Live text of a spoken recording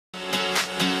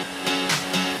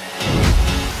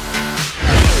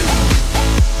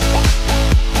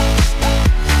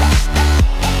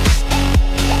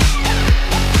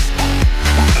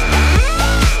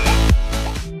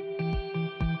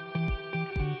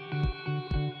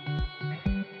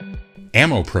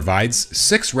AMMO provides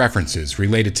 6 references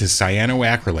related to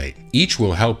cyanoacrylate. Each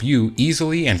will help you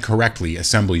easily and correctly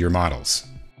assemble your models.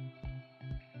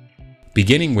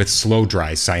 Beginning with slow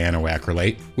dry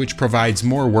cyanoacrylate, which provides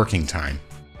more working time.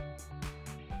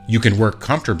 You can work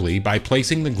comfortably by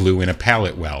placing the glue in a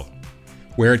pallet well,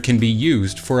 where it can be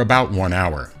used for about 1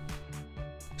 hour.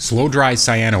 Slow dry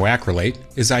cyanoacrylate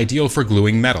is ideal for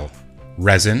gluing metal,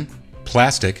 resin,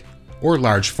 plastic, or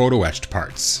large photo-etched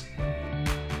parts.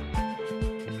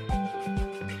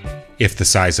 If the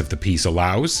size of the piece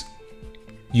allows,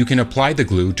 you can apply the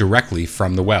glue directly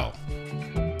from the well.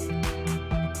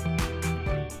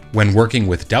 When working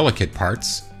with delicate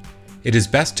parts, it is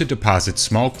best to deposit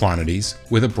small quantities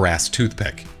with a brass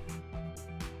toothpick.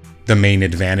 The main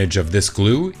advantage of this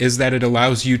glue is that it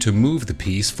allows you to move the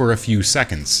piece for a few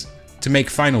seconds to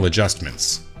make final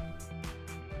adjustments.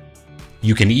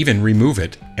 You can even remove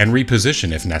it and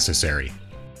reposition if necessary.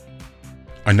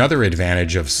 Another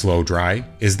advantage of slow dry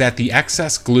is that the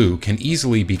excess glue can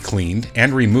easily be cleaned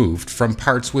and removed from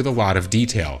parts with a lot of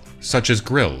detail, such as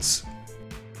grills.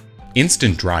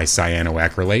 Instant Dry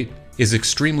Cyanoacrylate is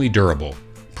extremely durable,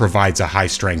 provides a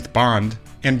high-strength bond,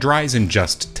 and dries in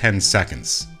just 10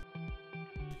 seconds.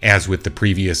 As with the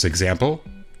previous example,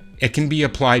 it can be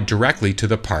applied directly to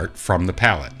the part from the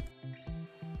pallet,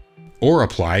 or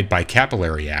applied by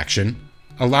capillary action,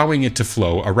 allowing it to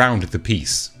flow around the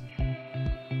piece.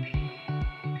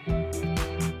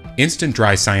 Instant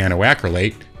Dry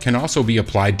Cyanoacrylate can also be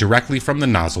applied directly from the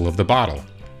nozzle of the bottle,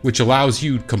 which allows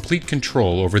you complete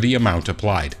control over the amount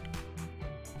applied.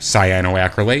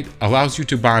 Cyanoacrylate allows you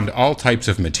to bond all types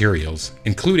of materials,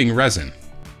 including resin.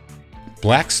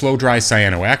 Black Slow Dry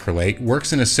Cyanoacrylate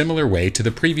works in a similar way to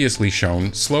the previously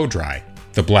shown slow dry.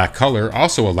 The black color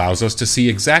also allows us to see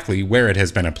exactly where it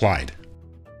has been applied.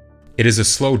 It is a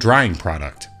slow drying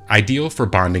product, ideal for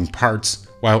bonding parts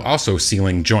while also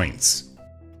sealing joints.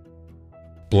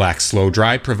 Black Slow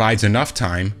Dry provides enough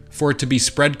time for it to be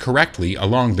spread correctly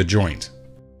along the joint.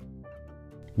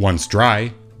 Once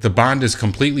dry, the bond is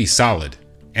completely solid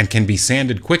and can be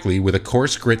sanded quickly with a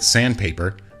coarse grit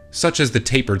sandpaper, such as the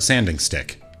tapered sanding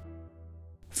stick,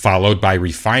 followed by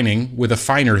refining with a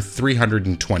finer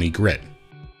 320 grit.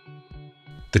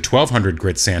 The 1200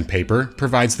 grit sandpaper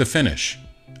provides the finish,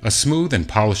 a smooth and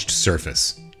polished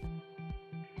surface.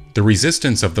 The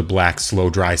resistance of the Black Slow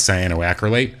Dry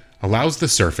Cyanoacrylate allows the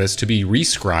surface to be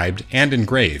rescribed and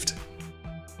engraved.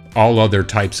 All other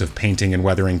types of painting and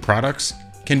weathering products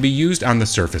can be used on the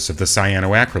surface of the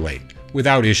cyanoacrylate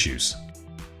without issues.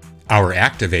 Our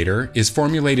Activator is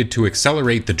formulated to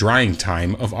accelerate the drying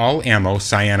time of all AMMO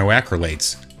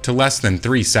cyanoacrylates to less than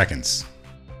 3 seconds.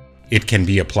 It can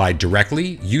be applied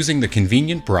directly using the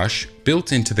convenient brush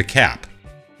built into the cap,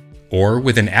 or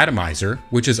with an atomizer,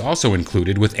 which is also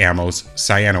included with AMMO's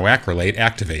Cyanoacrylate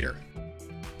Activator.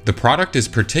 The product is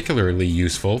particularly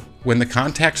useful when the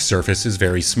contact surface is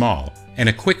very small and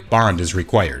a quick bond is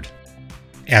required.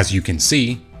 As you can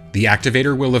see, the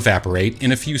activator will evaporate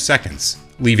in a few seconds,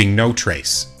 leaving no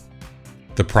trace.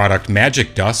 The product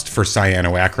Magic Dust for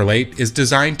cyanoacrylate is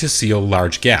designed to seal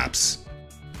large gaps.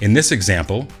 In this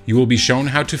example, you will be shown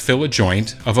how to fill a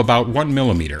joint of about 1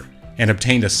 mm and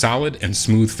obtain a solid and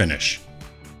smooth finish.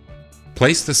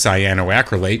 Place the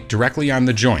cyanoacrylate directly on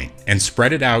the joint and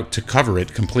spread it out to cover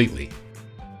it completely.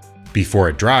 Before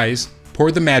it dries,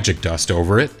 pour the Magic Dust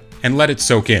over it and let it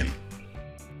soak in.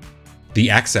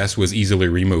 The excess was easily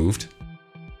removed,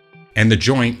 and the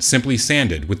joint simply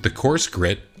sanded with the coarse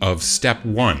grit of Step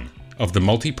 1 of the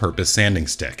multi-purpose sanding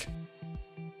stick.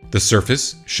 The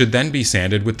surface should then be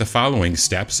sanded with the following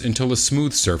steps until a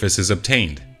smooth surface is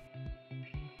obtained.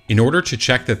 In order to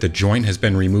check that the joint has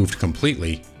been removed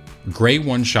completely, gray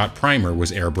one-shot primer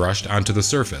was airbrushed onto the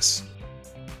surface.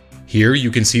 Here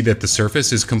you can see that the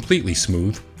surface is completely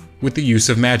smooth with the use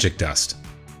of Magic Dust.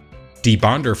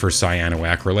 Debonder for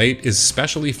cyanoacrylate is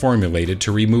specially formulated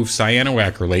to remove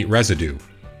cyanoacrylate residue,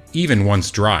 even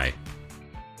once dry.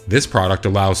 This product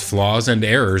allows flaws and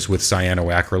errors with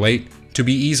cyanoacrylate to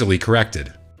be easily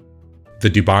corrected. The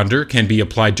debonder can be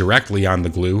applied directly on the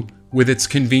glue with its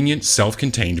convenient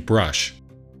self-contained brush.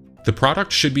 The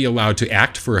product should be allowed to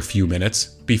act for a few minutes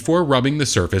before rubbing the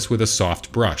surface with a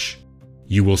soft brush.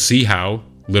 You will see how,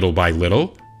 little by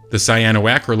little, the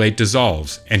cyanoacrylate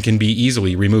dissolves and can be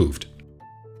easily removed.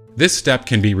 This step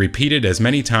can be repeated as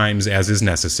many times as is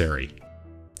necessary.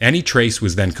 Any trace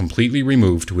was then completely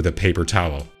removed with a paper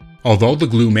towel. Although the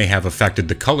glue may have affected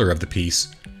the color of the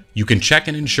piece, you can check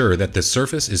and ensure that the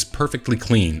surface is perfectly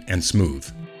clean and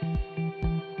smooth.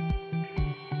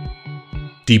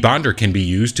 Debonder can be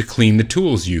used to clean the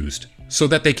tools used, so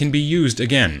that they can be used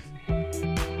again.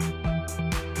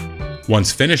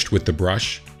 Once finished with the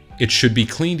brush, it should be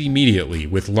cleaned immediately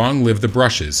with Long Live the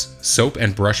Brushes soap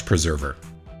and brush preserver.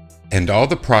 And all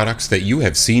the products that you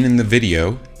have seen in the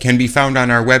video can be found on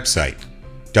our website,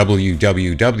 www.ammo.es.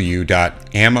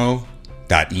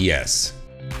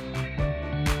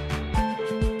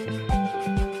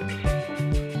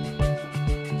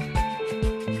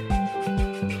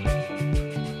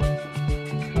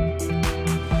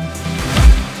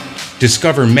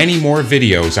 Discover many more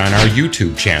videos on our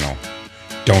YouTube channel.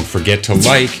 Don't forget to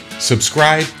like,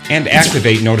 subscribe, and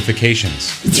activate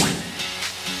notifications.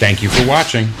 Thank you for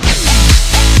watching.